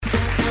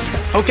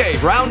Okay,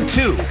 round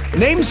two.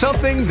 Name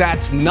something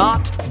that's not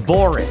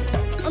boring.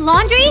 A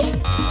laundry?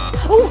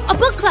 Ooh, a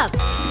book club.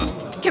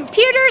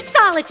 Computer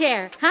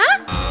solitaire,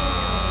 huh?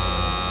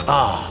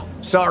 Ah,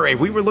 oh, sorry,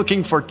 we were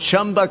looking for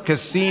Chumba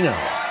Casino.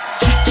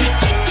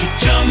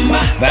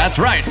 That's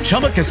right,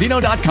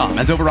 ChumbaCasino.com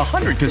has over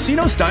 100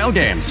 casino-style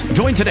games.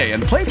 Join today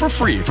and play for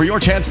free for your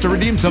chance to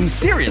redeem some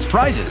serious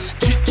prizes.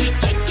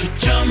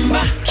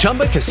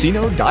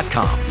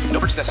 ChumbaCasino.com. No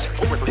purchase necessary.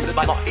 Void where prohibited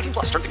by law. 18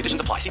 plus. Terms and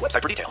conditions apply. See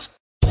website for details.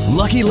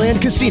 Lucky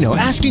Land Casino,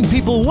 asking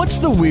people, what's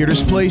the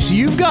weirdest place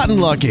you've gotten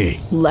lucky?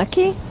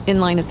 Lucky? In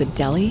line at the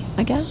deli,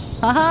 I guess?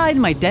 Aha, in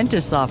my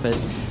dentist's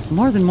office.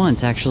 More than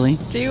once, actually.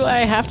 Do I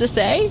have to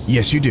say?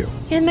 Yes, you do.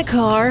 In the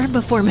car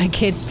before my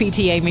kids'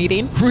 PTA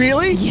meeting.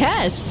 Really?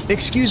 Yes.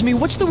 Excuse me,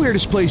 what's the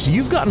weirdest place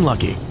you've gotten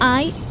lucky?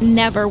 I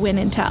never win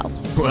and tell.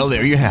 Well,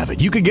 there you have it.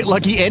 You can get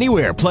lucky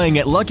anywhere, playing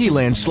at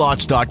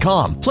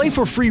LuckyLandSlots.com. Play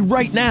for free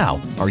right now.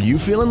 Are you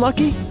feeling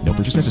lucky? No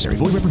purchase necessary.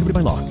 Void where prohibited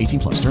by law. 18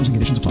 plus. Terms and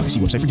conditions apply. See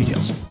website for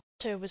details.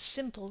 It was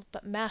simple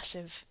but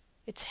massive.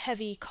 Its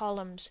heavy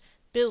columns,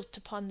 built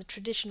upon the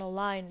traditional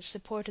lines,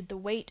 supported the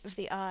weight of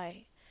the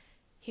eye.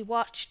 He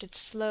watched its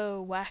slow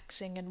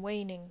waxing and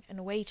waning,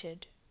 and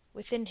waited.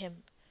 Within him,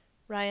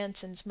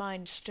 Ryanson's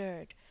mind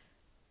stirred.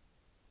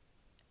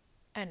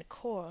 And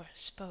Kor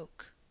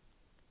spoke.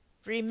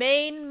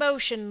 "Remain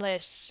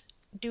motionless.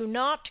 Do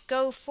not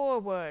go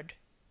forward."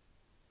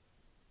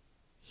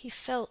 He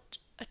felt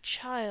a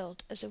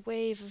child as a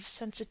wave of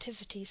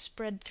sensitivity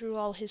spread through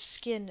all his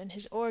skin, and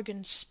his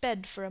organs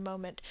sped for a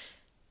moment.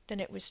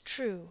 Then it was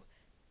true.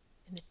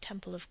 In the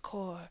temple of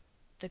Kor,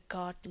 the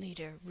god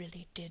leader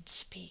really did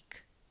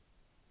speak.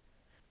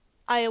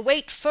 "I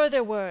await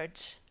further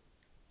words."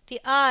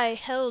 The eye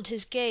held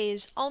his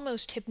gaze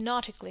almost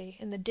hypnotically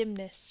in the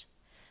dimness.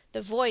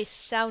 The voice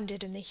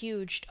sounded in the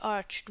huge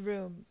arched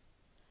room.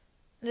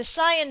 "The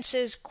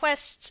sciences'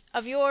 quests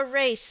of your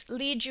race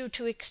lead you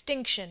to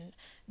extinction.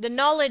 The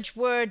knowledge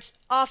words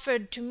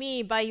offered to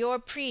me by your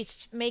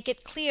priests make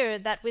it clear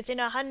that within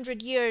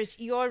 100 years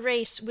your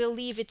race will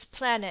leave its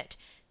planet.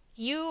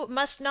 You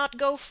must not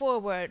go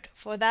forward,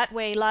 for that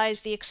way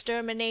lies the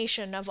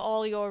extermination of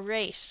all your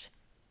race."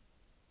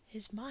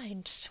 His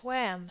mind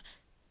swam.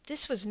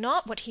 This was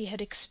not what he had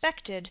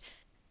expected.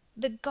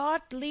 The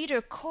god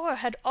leader Kor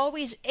had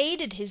always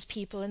aided his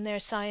people in their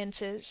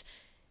sciences.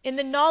 In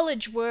the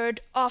knowledge word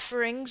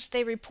offerings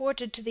they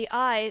reported to the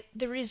eye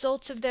the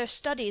results of their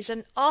studies,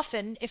 and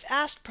often, if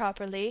asked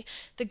properly,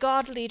 the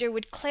god leader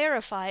would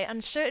clarify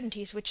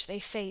uncertainties which they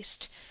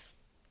faced.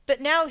 But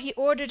now he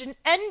ordered an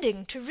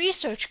ending to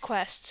research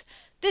quests.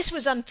 This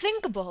was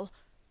unthinkable.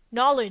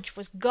 Knowledge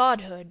was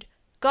godhood.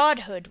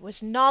 Godhood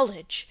was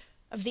knowledge.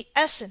 Of the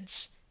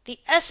essence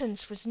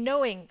was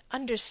knowing,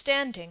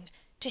 understanding.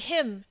 To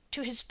him,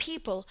 to his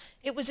people,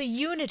 it was a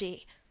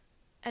unity.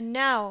 And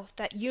now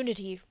that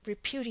unity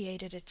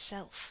repudiated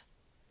itself.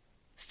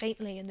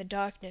 Faintly in the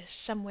darkness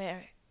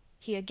somewhere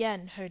he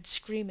again heard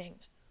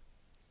screaming.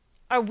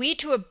 "Are we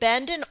to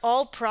abandon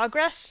all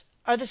progress?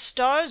 Are the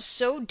stars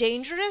so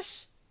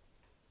dangerous?"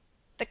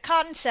 "The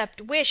concept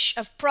wish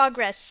of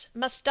progress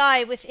must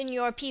die within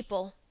your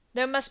people.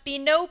 There must be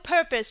no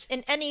purpose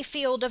in any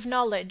field of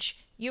knowledge.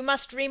 You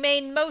must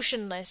remain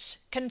motionless,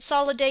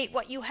 consolidate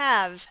what you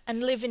have,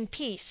 and live in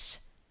peace."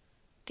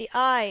 The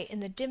eye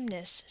in the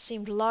dimness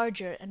seemed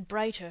larger and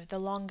brighter the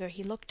longer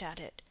he looked at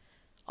it.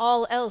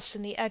 All else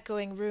in the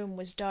echoing room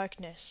was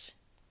darkness.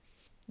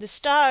 "The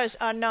stars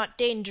are not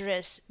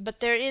dangerous,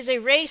 but there is a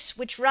race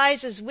which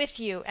rises with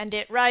you, and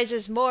it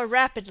rises more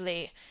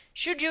rapidly.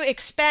 Should you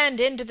expand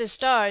into the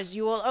stars,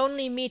 you will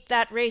only meet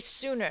that race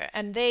sooner,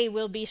 and they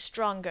will be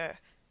stronger.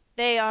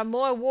 They are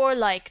more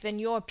warlike than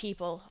your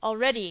people.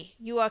 Already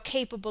you are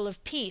capable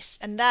of peace,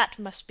 and that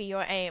must be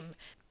your aim.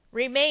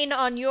 Remain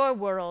on your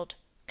world.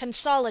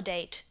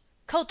 Consolidate.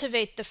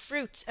 Cultivate the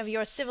fruits of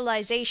your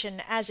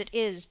civilization as it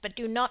is, but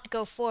do not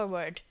go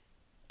forward.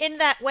 In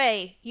that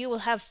way you will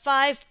have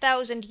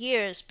 5,000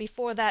 years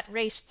before that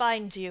race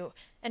finds you,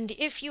 and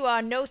if you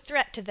are no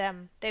threat to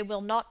them, they will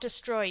not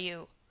destroy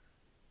you."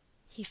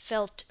 He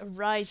felt a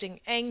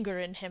rising anger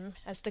in him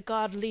as the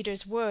god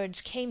leader's words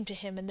came to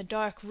him in the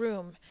dark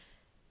room,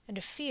 and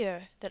a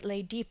fear that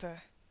lay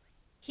deeper.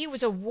 He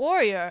was a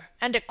warrior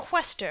and a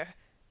quester.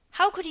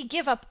 How could he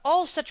give up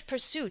all such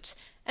pursuits,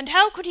 and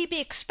how could he be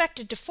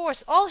expected to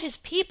force all his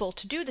people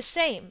to do the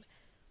same?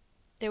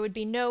 There would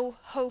be no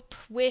hope,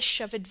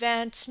 wish of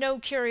advance, no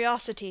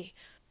curiosity,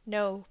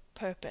 no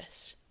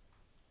purpose.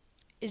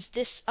 "Is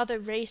this other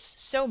race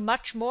so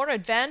much more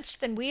advanced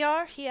than we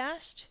are?" he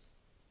asked.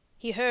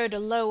 He heard a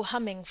low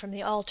humming from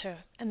the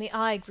altar, and the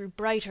eye grew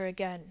brighter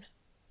again.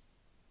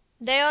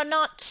 "They are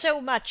not so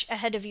much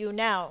ahead of you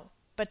now,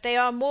 but they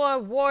are more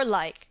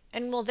warlike,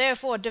 and will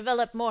therefore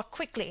develop more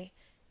quickly.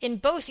 In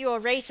both your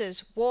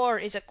races, war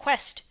is a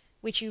quest,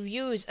 which you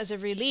use as a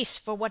release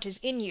for what is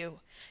in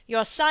you.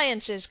 Your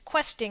sciences,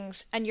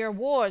 questings, and your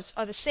wars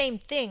are the same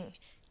thing.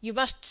 You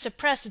must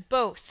suppress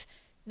both.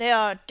 They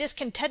are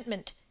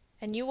discontentment,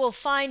 and you will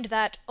find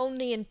that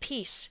only in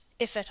peace,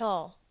 if at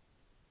all."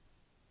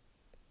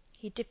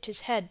 He dipped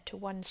his head to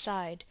one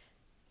side,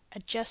 a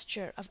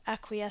gesture of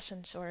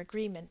acquiescence or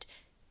agreement.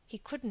 He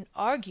couldn't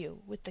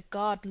argue with the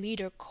god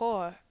leader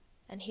Kor,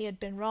 and he had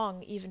been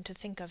wrong even to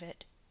think of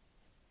it.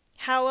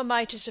 How am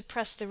I to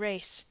suppress the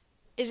race?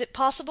 Is it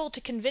possible to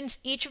convince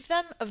each of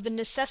them of the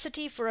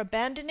necessity for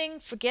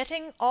abandoning,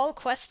 forgetting, all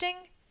questing?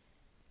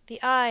 The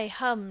eye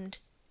hummed,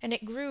 and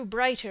it grew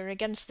brighter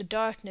against the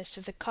darkness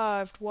of the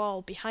carved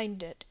wall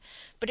behind it,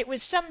 but it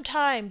was some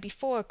time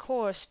before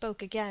Kor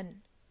spoke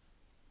again.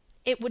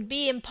 It would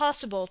be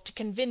impossible to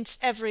convince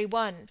every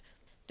one.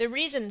 The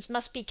reasons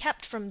must be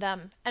kept from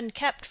them, and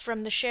kept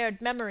from the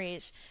shared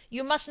memories.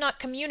 You must not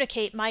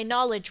communicate my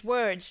knowledge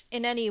words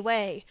in any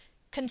way.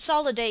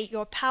 Consolidate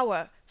your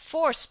power,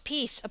 force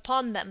peace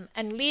upon them,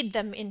 and lead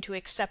them into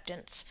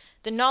acceptance.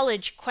 The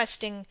knowledge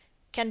questing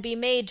can be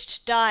made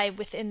to die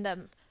within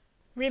them.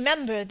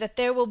 Remember that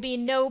there will be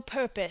no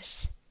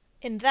purpose.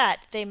 In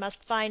that they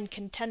must find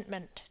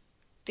contentment.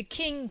 The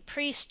king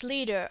priest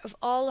leader of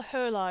all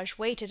Herlage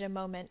waited a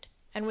moment,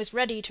 and was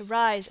ready to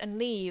rise and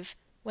leave,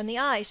 when the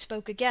eye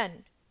spoke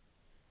again.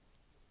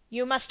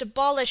 You must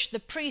abolish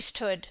the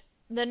priesthood.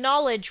 The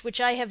knowledge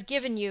which I have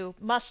given you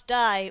must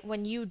die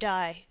when you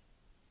die.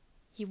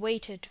 He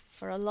waited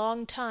for a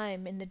long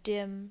time in the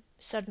dim,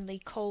 suddenly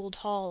cold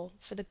hall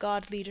for the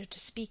god leader to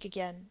speak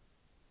again,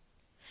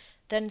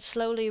 then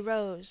slowly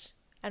rose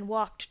and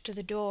walked to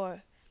the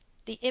door,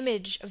 the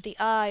image of the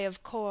eye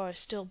of Kor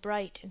still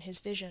bright in his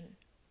vision.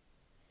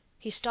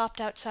 He stopped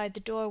outside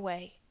the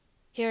doorway,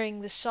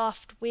 hearing the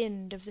soft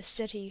wind of the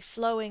city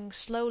flowing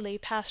slowly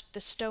past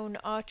the stone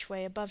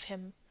archway above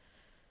him.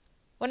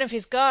 One of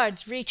his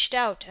guards reached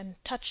out and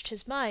touched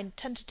his mind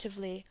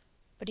tentatively,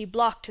 but he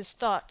blocked his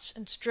thoughts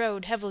and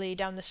strode heavily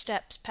down the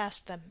steps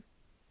past them.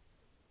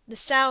 The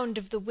sound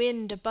of the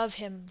wind above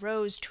him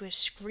rose to a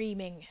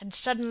screaming, and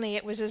suddenly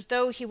it was as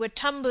though he were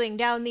tumbling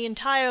down the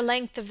entire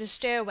length of the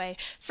stairway,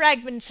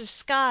 fragments of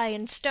sky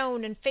and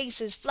stone and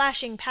faces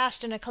flashing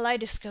past in a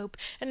kaleidoscope,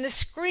 and the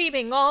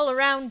screaming all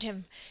around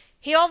him.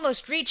 He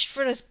almost reached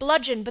for his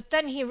bludgeon, but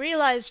then he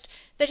realized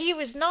that he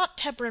was not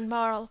Tebran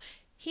Marl.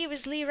 He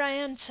was Lee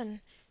Ryanson,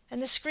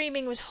 and the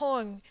screaming was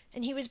Horng,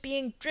 and he was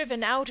being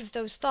driven out of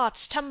those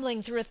thoughts,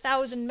 tumbling through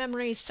 1,000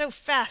 memories so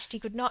fast he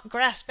could not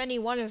grasp any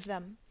one of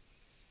them.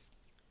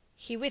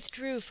 He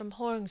withdrew from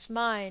Horng's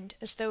mind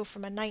as though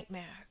from a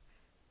nightmare.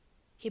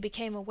 He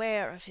became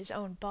aware of his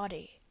own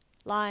body,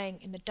 lying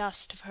in the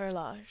dust of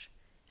Herlage,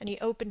 and he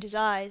opened his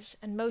eyes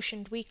and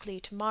motioned weakly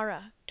to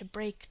Mara to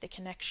break the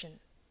connection.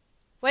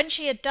 When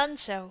she had done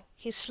so,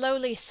 he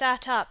slowly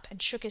sat up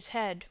and shook his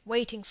head,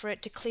 waiting for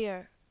it to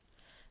clear.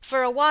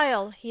 For a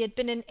while he had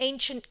been an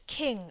ancient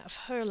king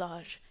of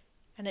Herlage,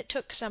 and it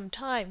took some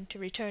time to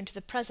return to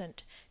the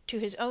present, to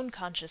his own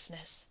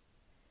consciousness.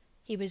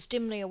 He was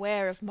dimly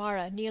aware of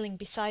Mara kneeling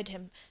beside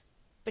him,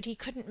 but he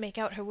couldn't make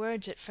out her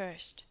words at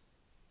first.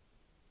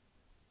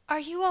 "Are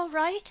you all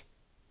right?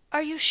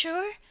 Are you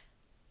sure?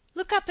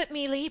 Look up at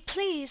me, Lee,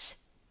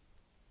 please."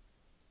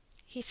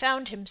 He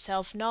found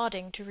himself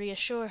nodding to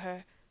reassure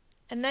her,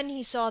 and then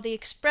he saw the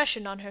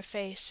expression on her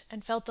face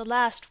and felt the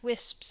last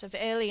wisps of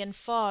alien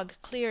fog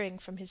clearing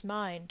from his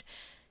mind.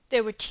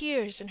 There were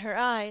tears in her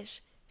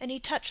eyes, and he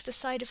touched the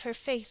side of her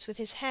face with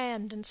his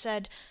hand and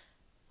said,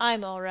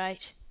 "I'm all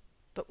right,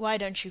 but why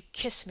don't you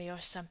kiss me or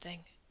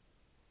something?"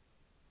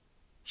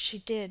 She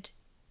did,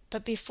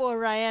 but before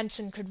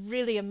Ryanson could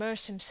really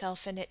immerse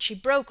himself in it, she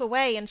broke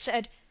away and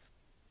said,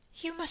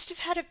 "You must have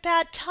had a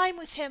bad time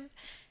with him.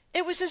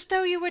 It was as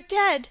though you were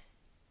dead."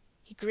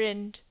 He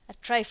grinned, a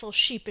trifle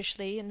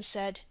sheepishly, and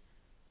said,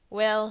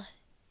 "Well,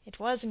 it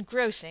was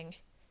engrossing.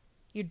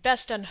 You'd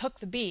best unhook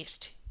the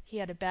beast. He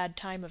had a bad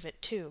time of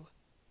it too."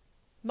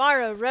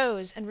 Mara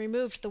rose and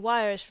removed the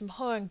wires from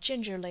Horng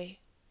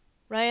gingerly.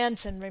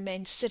 Ryanson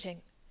remained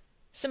sitting.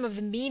 Some of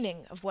the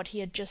meaning of what he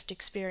had just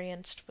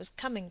experienced was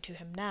coming to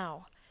him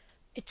now.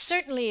 It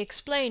certainly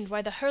explained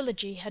why the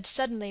Herligy had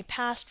suddenly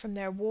passed from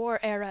their war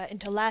era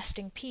into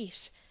lasting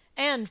peace,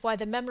 and why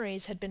the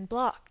memories had been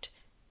blocked.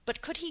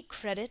 But could he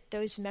credit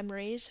those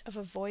memories of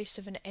a voice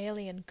of an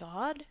alien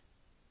god?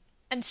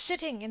 And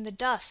sitting in the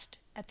dust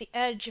at the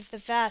edge of the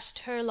vast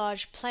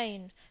Herlage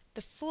plain,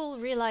 the full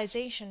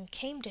realization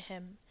came to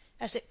him,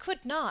 as it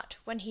could not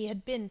when he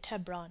had been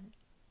Tebran.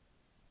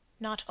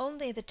 Not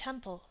only the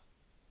temple,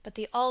 but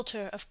the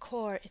altar of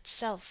Kor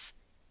itself,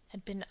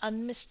 had been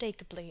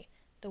unmistakably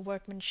the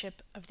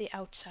workmanship of the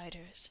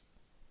outsiders.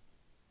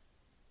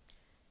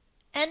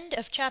 End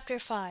of chapter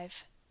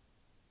 5.